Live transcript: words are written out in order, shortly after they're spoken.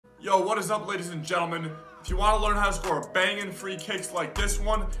Yo, what is up, ladies and gentlemen? If you want to learn how to score banging free kicks like this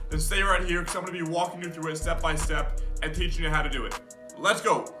one, then stay right here because I'm going to be walking you through it step by step and teaching you how to do it. Let's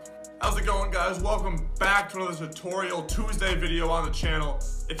go! How's it going, guys? Welcome back to another tutorial Tuesday video on the channel.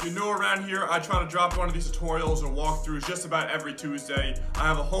 If you're new around here, I try to drop one of these tutorials or walkthroughs just about every Tuesday. I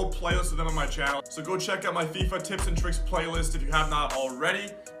have a whole playlist of them on my channel, so go check out my FIFA tips and tricks playlist if you have not already.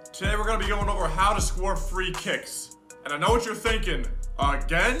 Today we're going to be going over how to score free kicks. And I know what you're thinking.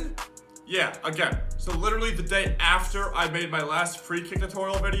 Again? Yeah, again. So literally the day after I made my last free kick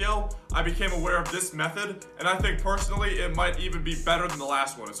tutorial video, I became aware of this method, and I think personally it might even be better than the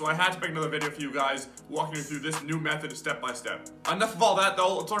last one. So I had to make another video for you guys, walking you through this new method step by step. Enough of all that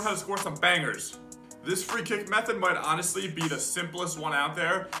though, let's learn how to score some bangers. This free kick method might honestly be the simplest one out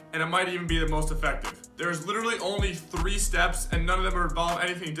there, and it might even be the most effective. There's literally only 3 steps, and none of them involve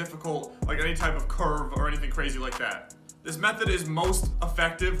anything difficult, like any type of curve or anything crazy like that. This method is most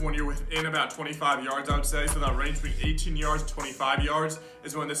effective when you're within about 25 yards, I would say. So that range between 18 yards and 25 yards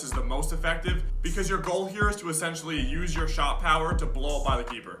is when this is the most effective, because your goal here is to essentially use your shot power to blow up by the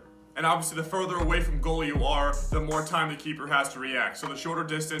keeper. And obviously the further away from goal you are, the more time the keeper has to react. So the shorter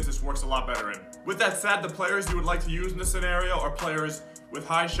distance, this works a lot better in. With that said, the players you would like to use in this scenario are players with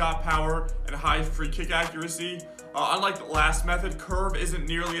high shot power and high free kick accuracy. Unlike the last method, curve isn't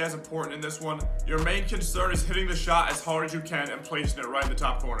nearly as important in this one. Your main concern is hitting the shot as hard as you can and placing it right in the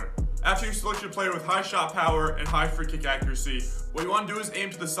top corner. After you select your player with high shot power and high free kick accuracy, what you want to do is aim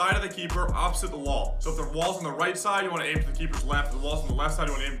to the side of the keeper opposite the wall. So if the wall's on the right side, you want to aim to the keeper's left. If the wall's on the left side,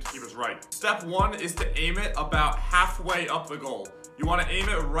 you want to aim to the keeper's right. Step 1 is to aim it about halfway up the goal. You want to aim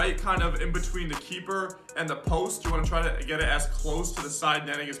it right kind of in between the keeper and the post. You want to try to get it as close to the side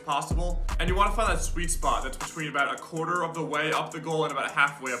netting as possible. And you want to find that sweet spot that's between about a quarter of the way up the goal and about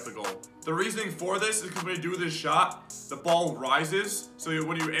halfway up the goal. The reasoning for this is because when you do this shot, the ball rises. So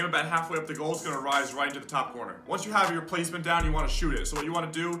when you aim about halfway up the goal, it's going to rise right into the top corner. Once you have your placement down, you want to shoot it. So what you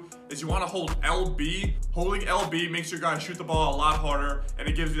want to do is you want to hold LB. Holding LB makes your guy shoot the ball a lot harder, and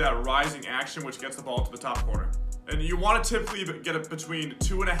it gives you that rising action, which gets the ball to the top corner. And you want to typically get it between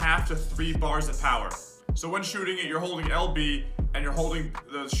 2.5 to 3 bars of power. So when shooting it, you're holding LB and you're holding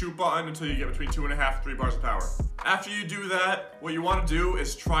the shoot button until you get between 2.5 to 3 bars of power. After you do that, what you want to do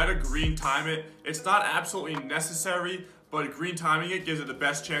is try to green time it. It's not absolutely necessary, but green timing it gives it the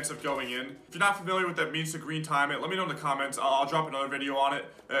best chance of going in. If you're not familiar with what that means to green time it, let me know in the comments. I'll drop another video on it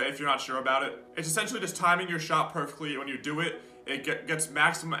if you're not sure about it. It's essentially just timing your shot perfectly. When you do it, it gets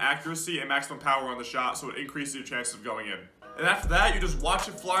maximum accuracy and maximum power on the shot, so it increases your chances of going in. And after that, you just watch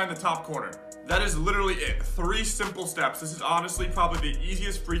it fly in the top corner. That is literally it. 3 simple steps. This is honestly probably the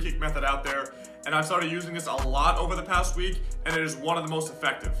easiest free kick method out there, and I've started using this a lot over the past week, and it is one of the most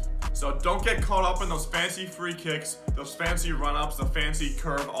effective. So don't get caught up in those fancy free kicks, those fancy run-ups, the fancy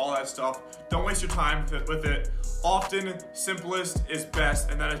curve, all that stuff. Don't waste your time with it. Often, simplest is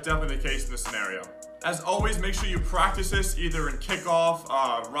best, and that is definitely the case in this scenario. As always, make sure you practice this either in kickoff,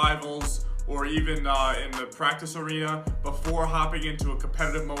 rivals, or even in the practice arena before hopping into a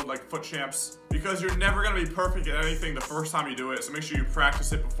competitive mode like Foot Champs, because you're never going to be perfect at anything the first time you do it, so make sure you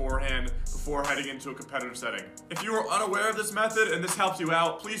practice it beforehand before heading into a competitive setting. If you are unaware of this method and this helps you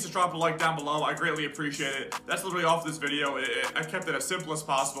out, please just drop a like down below. I greatly appreciate it. That's literally all for this video. I kept it as simple as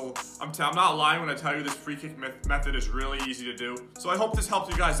possible. I'm not lying when I tell you this free kick method is really easy to do. So I hope this helped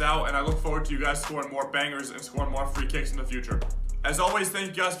you guys out, and I look forward to you guys scoring more bangers and scoring more free kicks in the future. As always,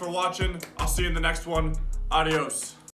 thank you guys for watching. I'll see you in the next one. Adios.